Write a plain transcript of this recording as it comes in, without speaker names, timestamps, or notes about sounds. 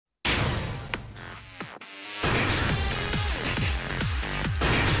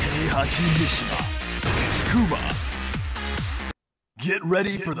Heihachi Mishima. Kuma. Get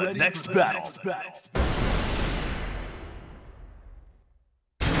ready for the next battle.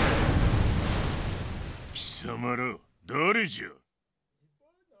 Kisamaru, 誰じゃ?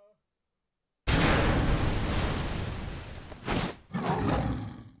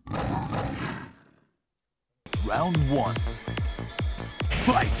 Round 1.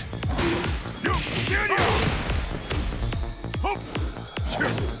 Fight! Yo, get you! Hop!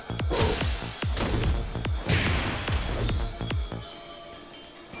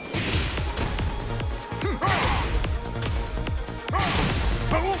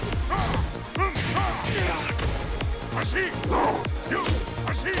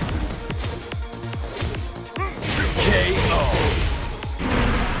 KO.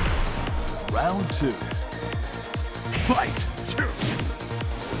 Round 2. Fight!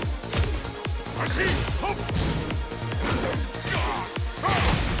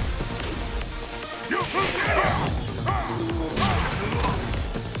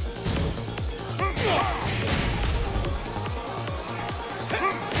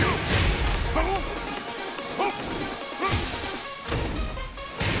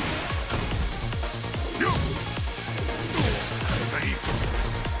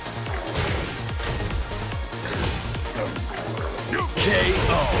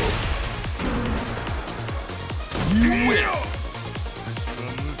 KO. You win.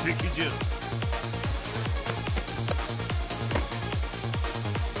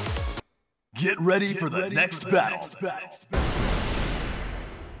 Get ready for the next battle.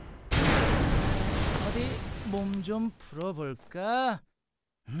 어디 몸 좀 풀어볼까?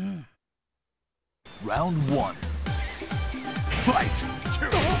 Round 1. Fight!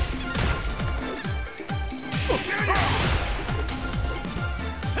 KO.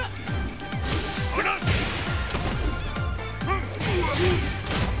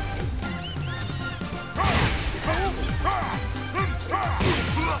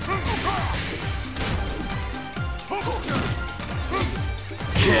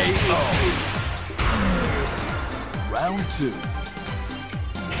 Round 2.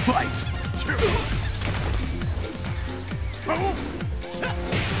 Fight!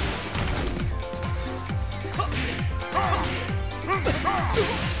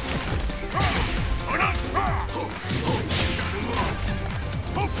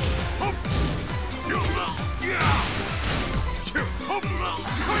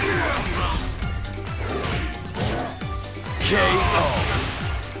 KO.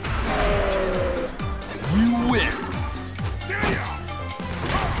 You win.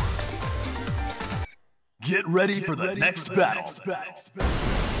 Get ready for the next battle.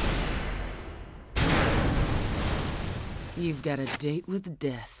 You've got a date with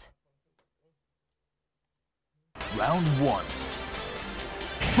death. Round 1.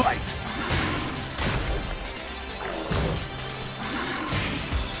 Fight!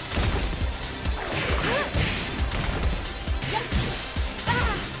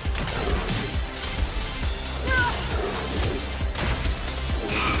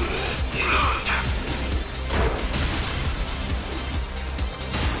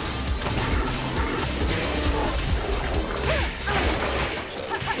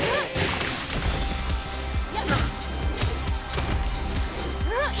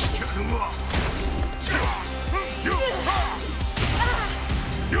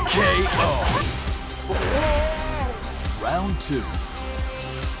 KO. Round 2.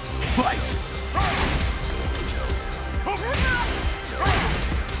 Fight!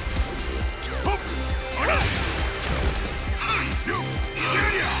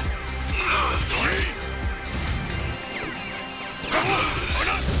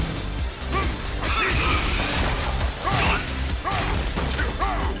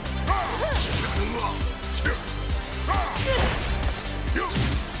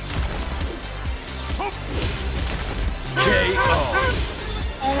 KO.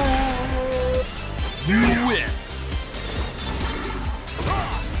 You win.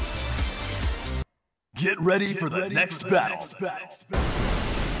 Get ready for the next battle.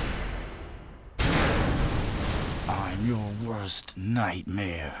 I'm your worst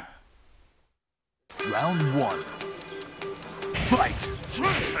nightmare. Round 1. Fight!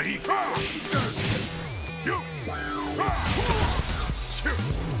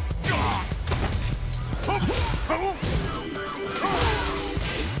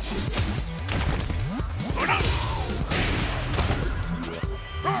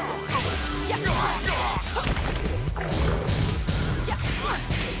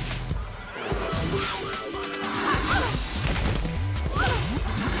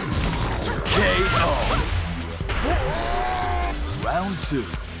 KO. Round 2.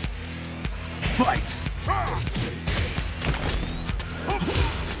 Fight!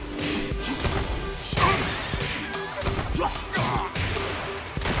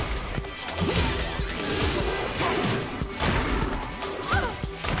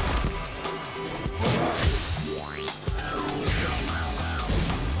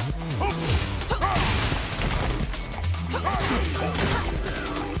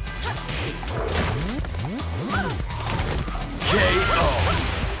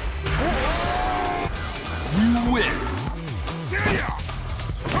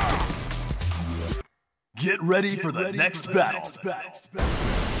 Get ready for the next battle.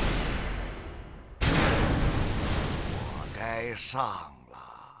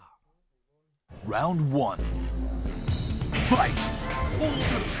 Round 1. Fight!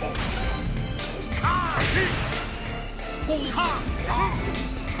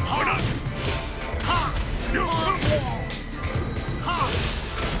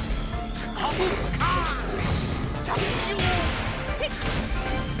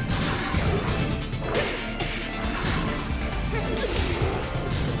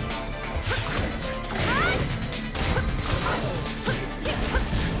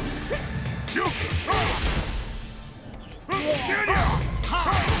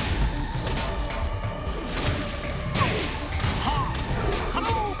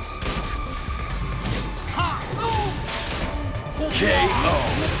 KO.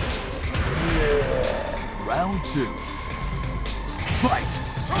 Round 2. Fight.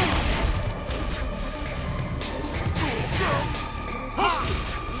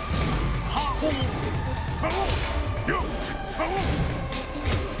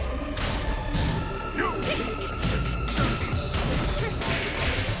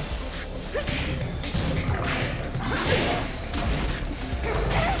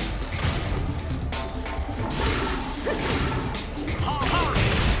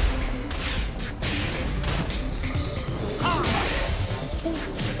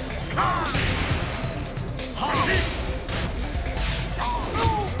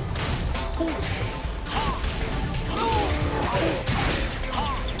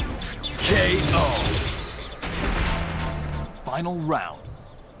 KO. Final round.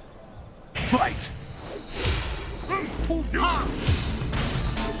 Fight.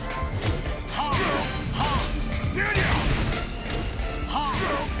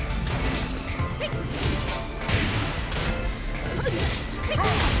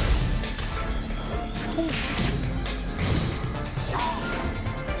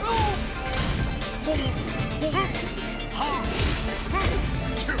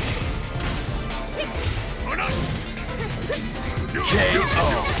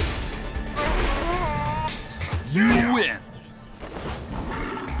 KO. You win.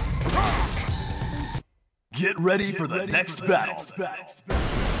 Get ready for the next battle.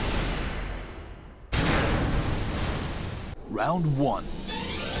 Round 1.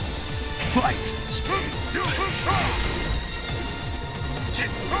 Fight.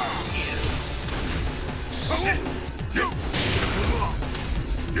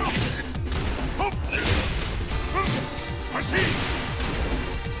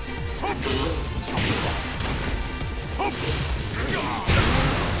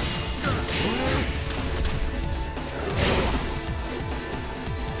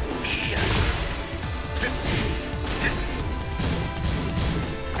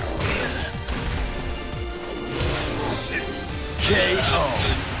 KO.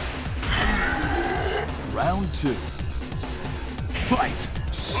 Round 2. Fight.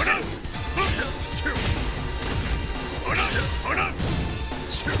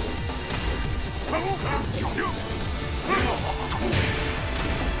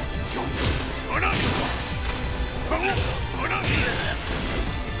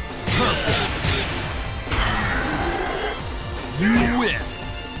 You win.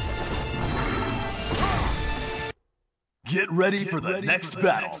 Get ready for the next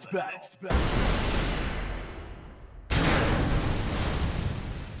battle.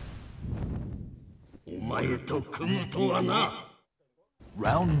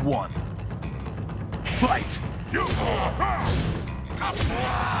 Round 1. Fight.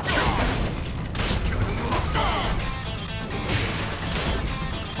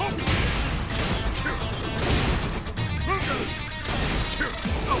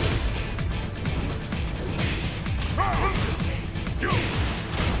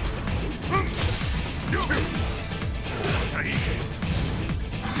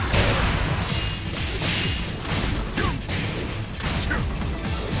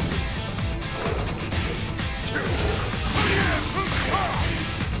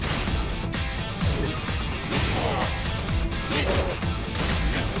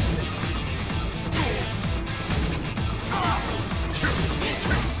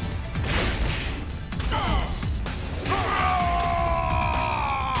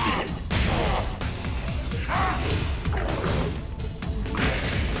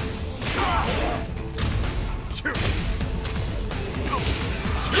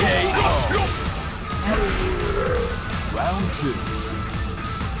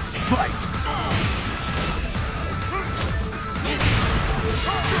 Fight!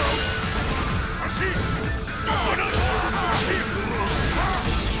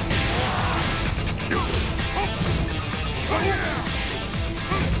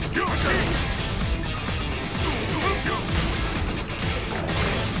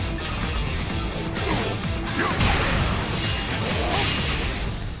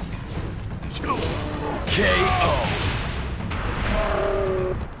 KO.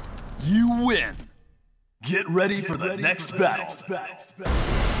 You win. Get ready for the next battle.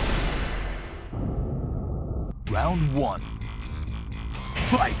 Round 1.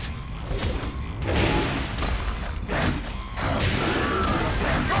 Fight.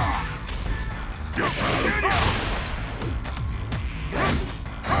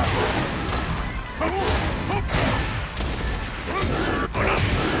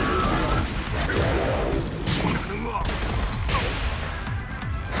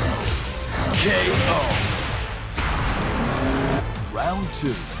 KO. Round 2.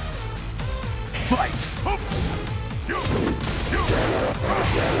 Fight.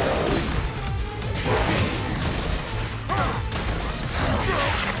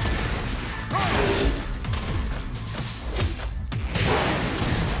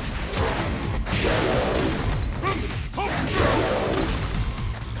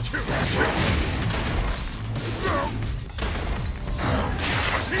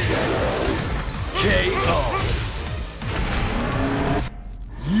 KO.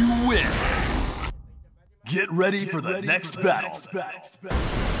 You win. Get ready for the next battle.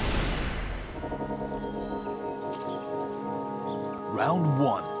 Round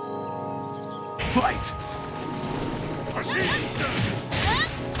 1. Fight.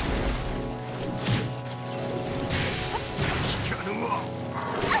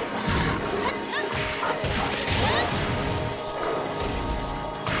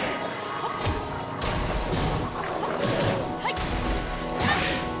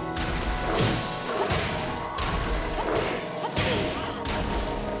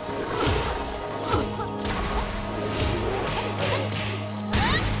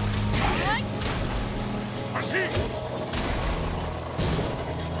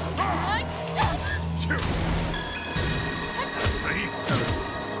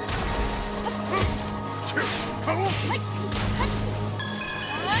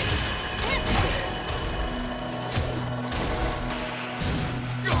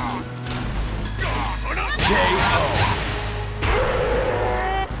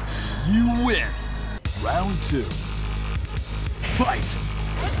 You win. Round 2. Fight.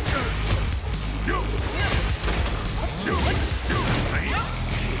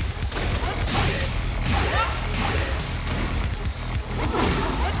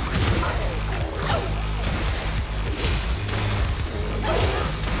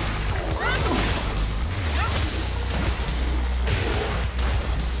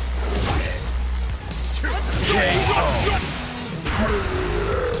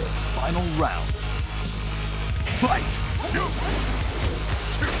 Final round. Fight!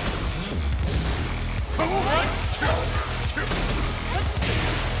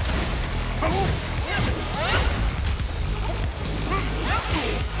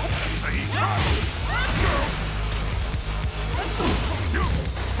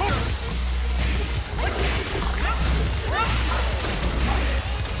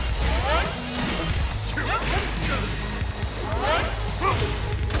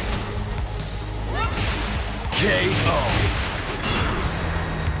 KO.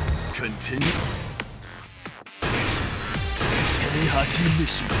 Continue. Heihachi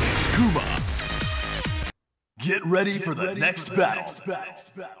Mishima, Kuma. Get ready for the next battle.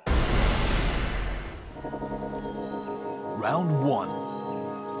 Round 1.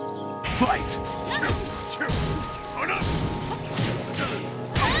 Fight.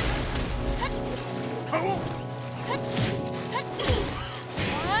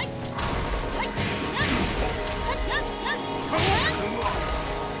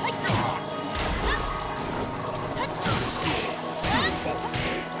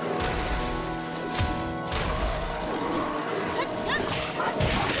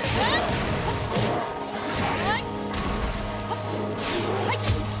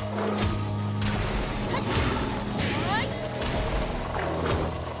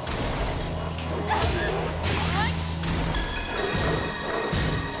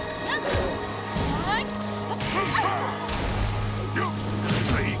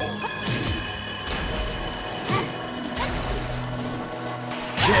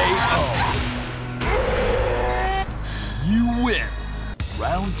 You win.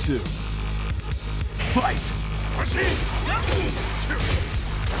 Round 2. Fight.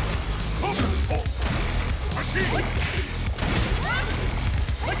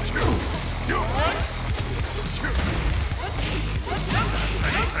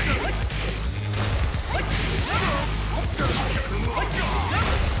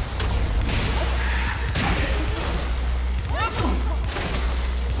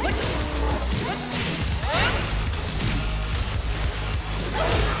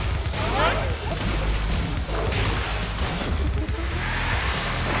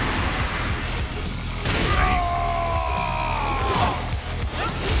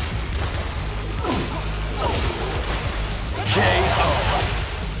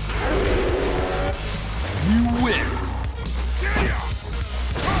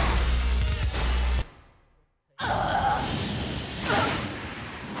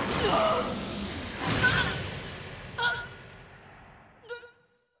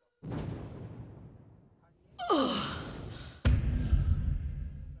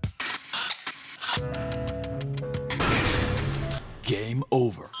 Game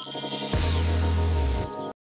over.